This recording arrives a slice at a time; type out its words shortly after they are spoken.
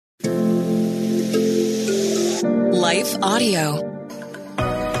Life Audio.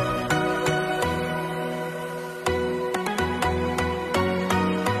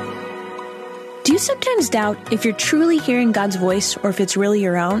 Do you sometimes doubt if you're truly hearing God's voice or if it's really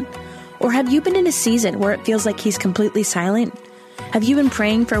your own? Or have you been in a season where it feels like He's completely silent? Have you been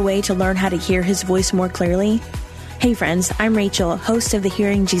praying for a way to learn how to hear His voice more clearly? Hey friends, I'm Rachel, host of the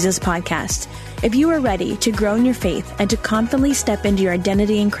Hearing Jesus podcast. If you are ready to grow in your faith and to confidently step into your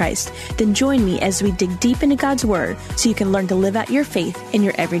identity in Christ, then join me as we dig deep into God's Word so you can learn to live out your faith in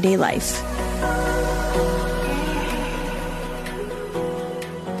your everyday life.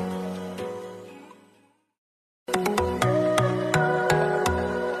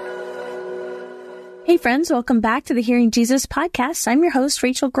 Hey friends, welcome back to the Hearing Jesus podcast. I'm your host,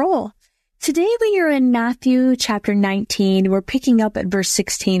 Rachel Grohl. Today we are in Matthew chapter 19. We're picking up at verse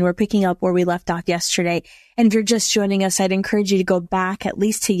 16. We're picking up where we left off yesterday. And if you're just joining us, I'd encourage you to go back at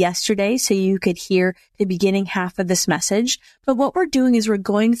least to yesterday so you could hear the beginning half of this message. But what we're doing is we're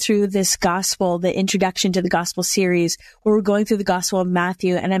going through this gospel, the introduction to the gospel series, where we're going through the gospel of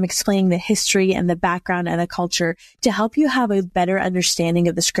Matthew, and I'm explaining the history and the background and the culture to help you have a better understanding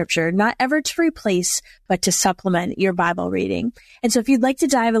of the scripture, not ever to replace, but to supplement your Bible reading. And so if you'd like to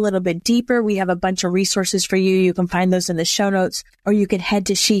dive a little bit deeper, we have a bunch of resources for you. You can find those in the show notes, or you can head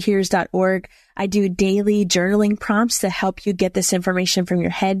to shehears.org. I do daily journaling prompts that help you get this information from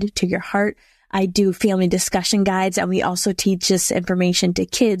your head to your heart. I do family discussion guides, and we also teach this information to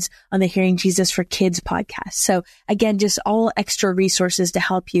kids on the Hearing Jesus for Kids podcast. So again, just all extra resources to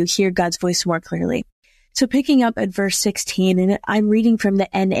help you hear God's voice more clearly. So picking up at verse 16, and I'm reading from the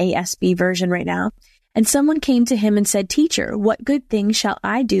NASB version right now. And someone came to him and said, "Teacher, what good thing shall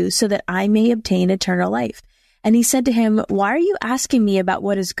I do so that I may obtain eternal life?" And he said to him, "Why are you asking me about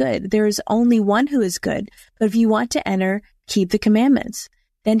what is good? There is only one who is good. But if you want to enter, keep the commandments."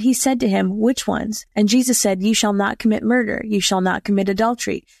 Then he said to him, "Which ones?" And Jesus said, "You shall not commit murder. You shall not commit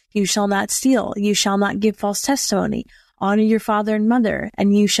adultery. You shall not steal. You shall not give false testimony. Honor your father and mother,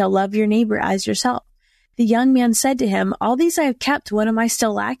 and you shall love your neighbor as yourself." The young man said to him, "All these I have kept. What am I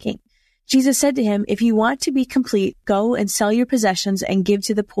still lacking?" Jesus said to him, "If you want to be complete, go and sell your possessions and give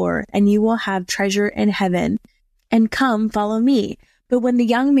to the poor, and you will have treasure in heaven. And come, follow me." But when the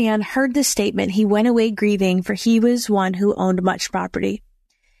young man heard this statement, he went away grieving, for he was one who owned much property.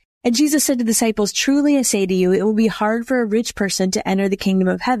 And Jesus said to the disciples, "Truly I say to you, it will be hard for a rich person to enter the kingdom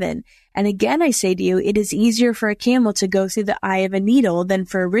of heaven. And again I say to you, it is easier for a camel to go through the eye of a needle than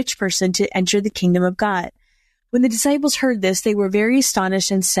for a rich person to enter the kingdom of God." When the disciples heard this, they were very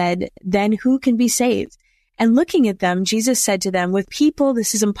astonished and said, "Then who can be saved?" And looking at them, Jesus said to them, "With people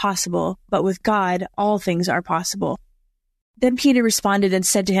this is impossible, but with God all things are possible." Then Peter responded and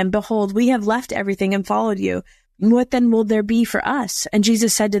said to him, "Behold, we have left everything and followed you. What then will there be for us?" And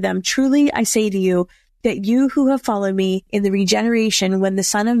Jesus said to them, "Truly I say to you, that you who have followed me in the regeneration, when the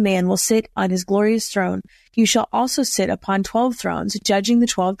Son of Man will sit on his glorious throne, you shall also sit upon 12 thrones, judging the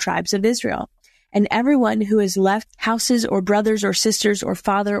 12 tribes of Israel. And everyone who has left houses or brothers or sisters or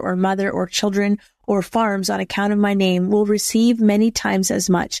father or mother or children or farms on account of my name will receive many times as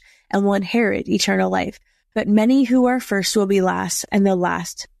much and will inherit eternal life. But many who are first will be last, and the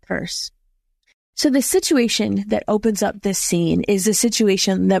last first." So the situation that opens up this scene is a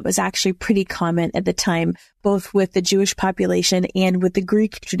situation that was actually pretty common at the time, both with the Jewish population and with the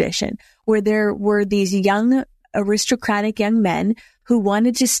Greek tradition, where there were these young, aristocratic young men who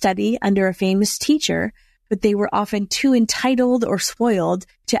wanted to study under a famous teacher, but they were often too entitled or spoiled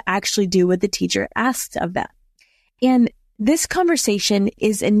to actually do what the teacher asked of them. And this conversation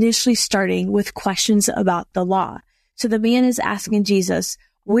is initially starting with questions about the law. So the man is asking Jesus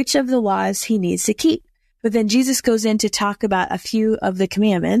which of the laws he needs to keep. But then Jesus goes in to talk about a few of the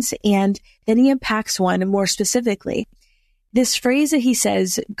commandments, and then he unpacks one more specifically. This phrase that he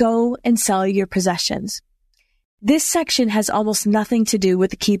says, "Go and sell your possessions." This section has almost nothing to do with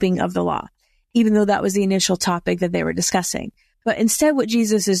the keeping of the law, even though that was the initial topic that they were discussing. But instead, what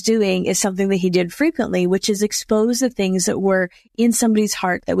Jesus is doing is something that he did frequently, which is expose the things that were in somebody's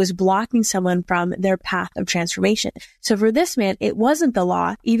heart that was blocking someone from their path of transformation. So for this man, it wasn't the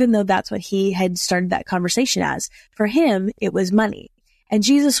law, even though that's what he had started that conversation as. For him, it was money. And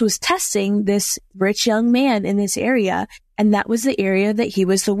Jesus was testing this rich young man in this area, and that was the area that he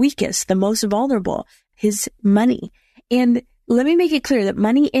was the weakest, the most vulnerable, his money. And let me make it clear that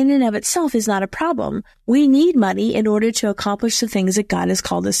money in and of itself is not a problem. We need money in order to accomplish the things that God has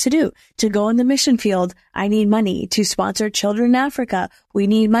called us to do. To go in the mission field, I need money. To sponsor children in Africa, we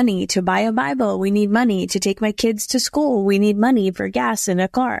need money. To buy a Bible, we need money. To take my kids to school, we need money for gas in a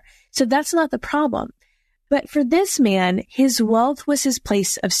car. So that's not the problem. But for this man, his wealth was his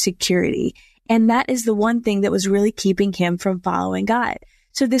place of security. And that is the one thing that was really keeping him from following God.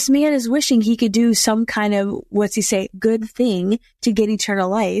 So this man is wishing he could do some kind of, good thing to get eternal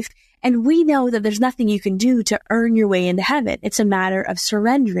life. And we know that there's nothing you can do to earn your way into heaven. It's a matter of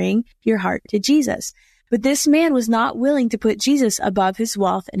surrendering your heart to Jesus. But this man was not willing to put Jesus above his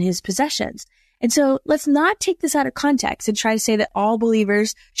wealth and his possessions. And so let's not take this out of context and try to say that all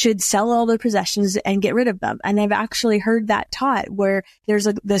believers should sell all their possessions and get rid of them. And I've actually heard that taught where there's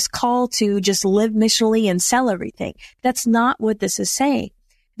this call to just live missionally and sell everything. That's not what this is saying.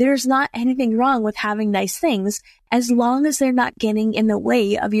 There's not anything wrong with having nice things as long as they're not getting in the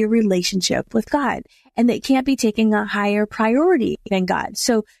way of your relationship with God, and they can't be taking a higher priority than God.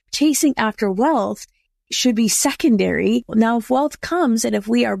 So chasing after wealth should be secondary. Now, if wealth comes and if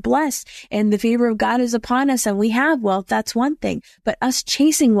we are blessed and the favor of God is upon us and we have wealth, that's one thing. But us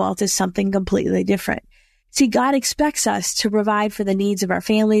chasing wealth is something completely different. See, God expects us to provide for the needs of our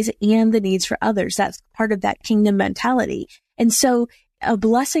families and the needs for others. That's part of that kingdom mentality. And so a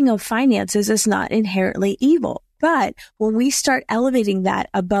blessing of finances is not inherently evil. But when we start elevating that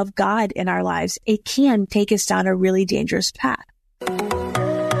above God in our lives, it can take us down a really dangerous path.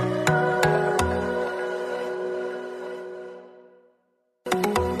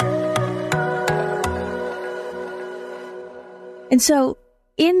 And so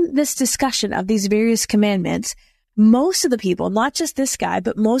in this discussion of these various commandments, most of the people, not just this guy,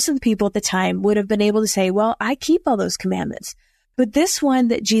 but most of the people at the time would have been able to say, well, I keep all those commandments. But this one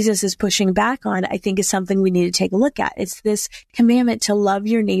that Jesus is pushing back on, I think is something we need to take a look at. It's this commandment to love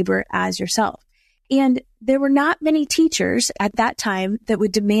your neighbor as yourself. And there were not many teachers at that time that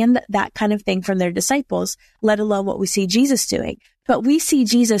would demand that kind of thing from their disciples, let alone what we see Jesus doing. But we see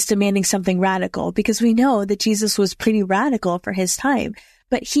Jesus demanding something radical because we know that Jesus was pretty radical for his time.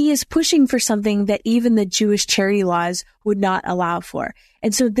 But he is pushing for something that even the Jewish charity laws would not allow for.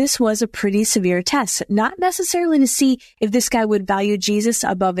 And so this was a pretty severe test, not necessarily to see if this guy would value Jesus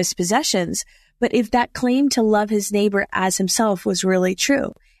above his possessions, but if that claim to love his neighbor as himself was really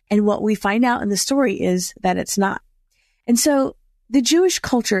true. And what we find out in the story is that it's not. And so the Jewish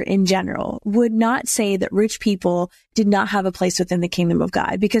culture in general would not say that rich people did not have a place within the kingdom of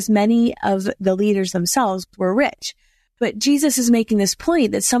God because many of the leaders themselves were rich. But Jesus is making this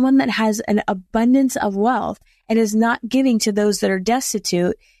point that someone that has an abundance of wealth and is not giving to those that are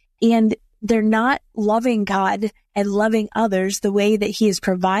destitute, and they're not loving God and loving others the way that he has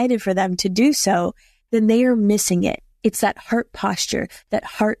provided for them to do so, then they are missing it. It's that heart posture, that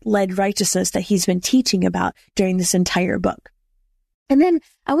heart-led righteousness that he's been teaching about during this entire book. And then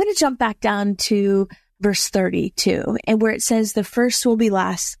I want to jump back down to verse 32, and where it says, the first will be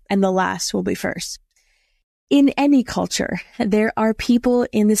last and the last will be first. In any culture, there are people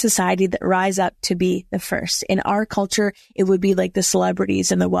in the society that rise up to be the first. In our culture, it would be like the celebrities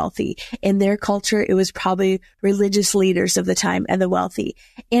and the wealthy. In their culture, it was probably religious leaders of the time and the wealthy.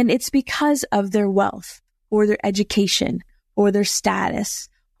 And it's because of their wealth or their education or their status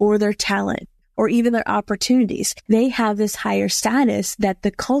or their talent or even their opportunities. They have this higher status that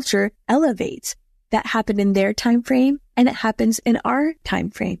the culture elevates. That happened in their time frame and it happens in our time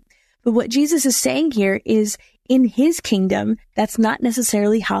frame. But what Jesus is saying here is in his kingdom, that's not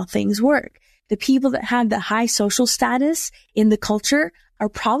necessarily how things work. The people that have the high social status in the culture are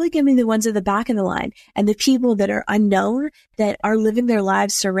probably going to be the ones at the back of the line. And the people that are unknown, that are living their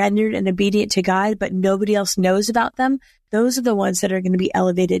lives surrendered and obedient to God, but nobody else knows about them, those are the ones that are going to be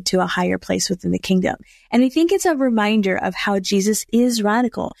elevated to a higher place within the kingdom. And I think it's a reminder of how Jesus is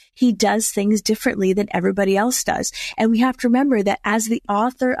radical. He does things differently than everybody else does. And we have to remember that as the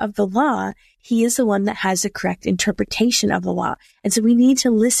author of the law, he is the one that has the correct interpretation of the law. And so we need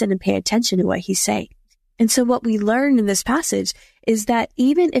to listen and pay attention to what he's saying. And so what we learn in this passage is that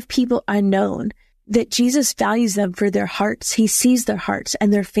even if people are known, that Jesus values them for their hearts. He sees their hearts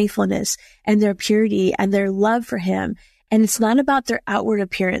and their faithfulness and their purity and their love for him. And it's not about their outward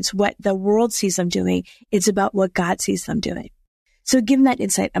appearance, what the world sees them doing. It's about what God sees them doing. So given that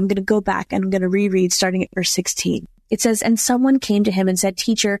insight, I'm going to go back and I'm going to reread starting at verse 16. It says, and someone came to him and said,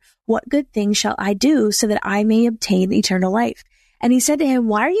 Teacher, what good thing shall I do so that I may obtain eternal life? And he said to him,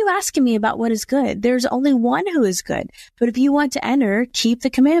 why are you asking me about what is good? There's only one who is good. But if you want to enter, keep the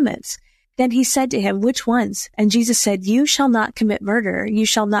commandments. Then he said to him, which ones? And Jesus said, you shall not commit murder. You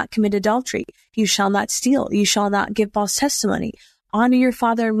shall not commit adultery. You shall not steal. You shall not give false testimony. Honor your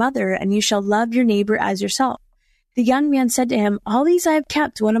father and mother, and you shall love your neighbor as yourself. The young man said to him, all these I have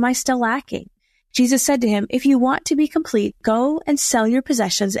kept. What am I still lacking? Jesus said to him, if you want to be complete, go and sell your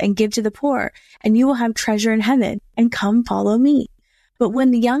possessions and give to the poor, and you will have treasure in heaven, and come follow me. But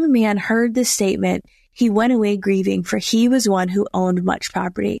when the young man heard this statement, he went away grieving, for he was one who owned much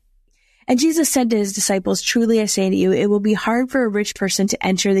property. And Jesus said to his disciples, truly I say to you, it will be hard for a rich person to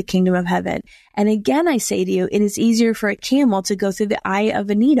enter the kingdom of heaven. And again, I say to you, it is easier for a camel to go through the eye of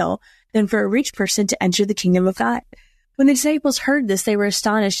a needle than for a rich person to enter the kingdom of God. When the disciples heard this, they were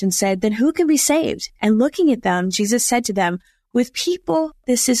astonished and said, then who can be saved? And looking at them, Jesus said to them, with people,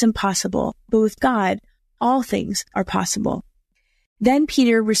 this is impossible, but with God, all things are possible. Then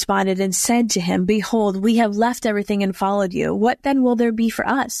Peter responded and said to him, behold, we have left everything and followed you. What then will there be for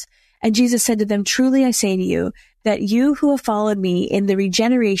us? And Jesus said to them, truly I say to you, that you who have followed me in the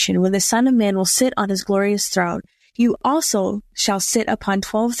regeneration, when the Son of Man will sit on his glorious throne, you also shall sit upon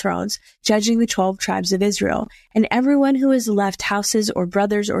 12 thrones, judging the 12 tribes of Israel. And everyone who has left houses or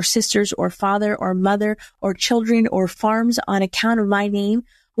brothers or sisters or father or mother or children or farms on account of my name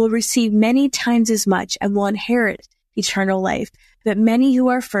will receive many times as much and will inherit eternal life. But many who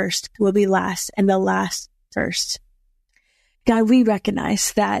are first will be last, and the last first. God, we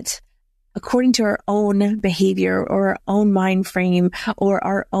recognize that according to our own behavior or our own mind frame or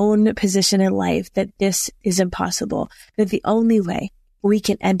our own position in life, that this is impossible, that the only way we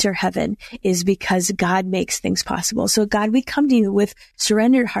can enter heaven is because God makes things possible. So God, we come to you with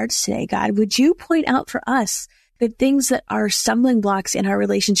surrendered hearts today. God, would you point out for us the things that are stumbling blocks in our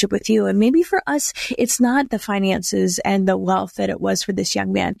relationship with you? And maybe for us, it's not the finances and the wealth that it was for this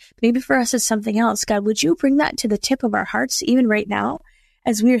young man. Maybe for us, it's something else. God, would you bring that to the tip of our hearts even right now?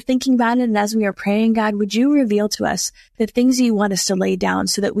 As we are thinking about it and as we are praying, God, would you reveal to us the things you want us to lay down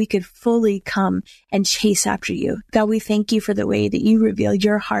so that we could fully come and chase after you? God, we thank you for the way that you reveal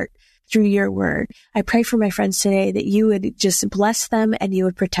your heart through your word. I pray for my friends today that you would just bless them and you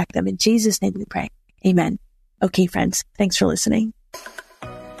would protect them. In Jesus' name we pray. Amen. Okay, friends, thanks for listening.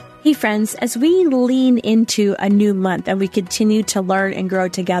 Hey, friends, as we lean into a new month and we continue to learn and grow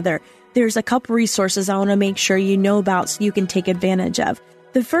together, there's a couple resources I want to make sure you know about so you can take advantage of.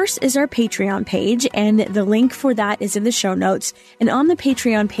 The first is our Patreon page, and the link for that is in the show notes. And on the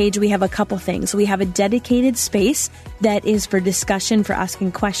Patreon page, we have a couple things. We have a dedicated space that is for discussion, for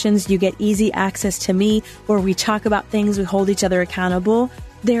asking questions. You get easy access to me where we talk about things, we hold each other accountable.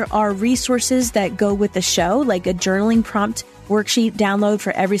 There are resources that go with the show, like a journaling prompt worksheet download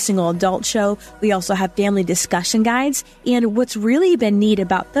for every single adult show. We also have family discussion guides. And what's really been neat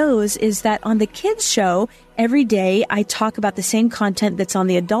about those is that on the kids show, every day I talk about the same content that's on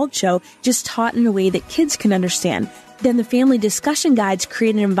the adult show, just taught in a way that kids can understand. Then the family discussion guides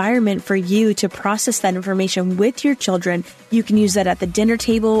create an environment for you to process that information with your children. You can use that at the dinner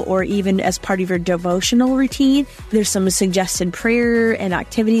table or even as part of your devotional routine. There's some suggested prayer and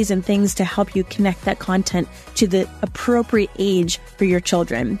activities and things to help you connect that content to the appropriate age for your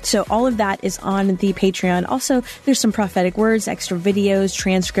children. So all of that is on the Patreon. Also, there's some prophetic words, extra videos,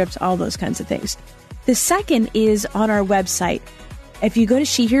 transcripts, all those kinds of things. The second is on our website. If you go to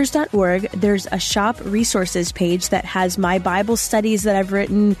shehears.org, there's a shop resources page that has my Bible studies that I've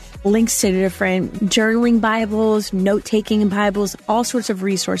written, links to different journaling Bibles, note-taking Bibles, all sorts of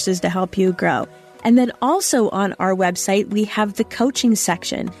resources to help you grow. And then also on our website, we have the coaching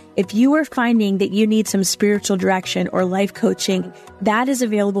section. If you are finding that you need some spiritual direction or life coaching, that is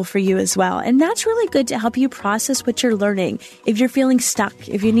available for you as well. And that's really good to help you process what you're learning. If you're feeling stuck,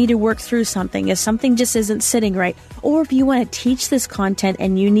 if you need to work through something, if something just isn't sitting right, or if you want to teach this content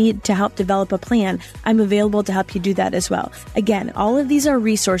and you need to help develop a plan, I'm available to help you do that as well. Again, all of these are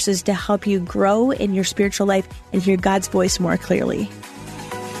resources to help you grow in your spiritual life and hear God's voice more clearly.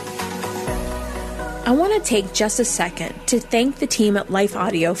 I want to take just a second to thank the team at Life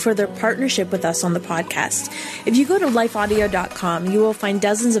Audio for their partnership with us on the podcast. If you go to lifeaudio.com, you will find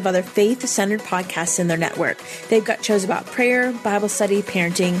dozens of other faith-centered podcasts in their network. They've got shows about prayer, Bible study,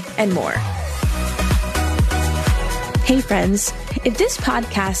 parenting, and more. Hey friends, if this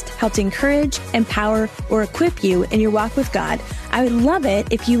podcast helped encourage, empower, or equip you in your walk with God, I would love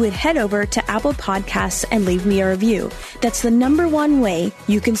it if you would head over to Apple Podcasts and leave me a review. That's the number one way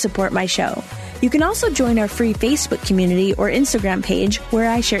you can support my show. You can also join our free Facebook community or Instagram page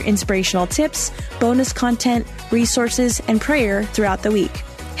where I share inspirational tips, bonus content, resources, and prayer throughout the week.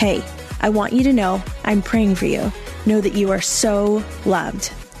 Hey, I want you to know I'm praying for you. Know that you are so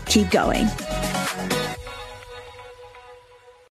loved. Keep going.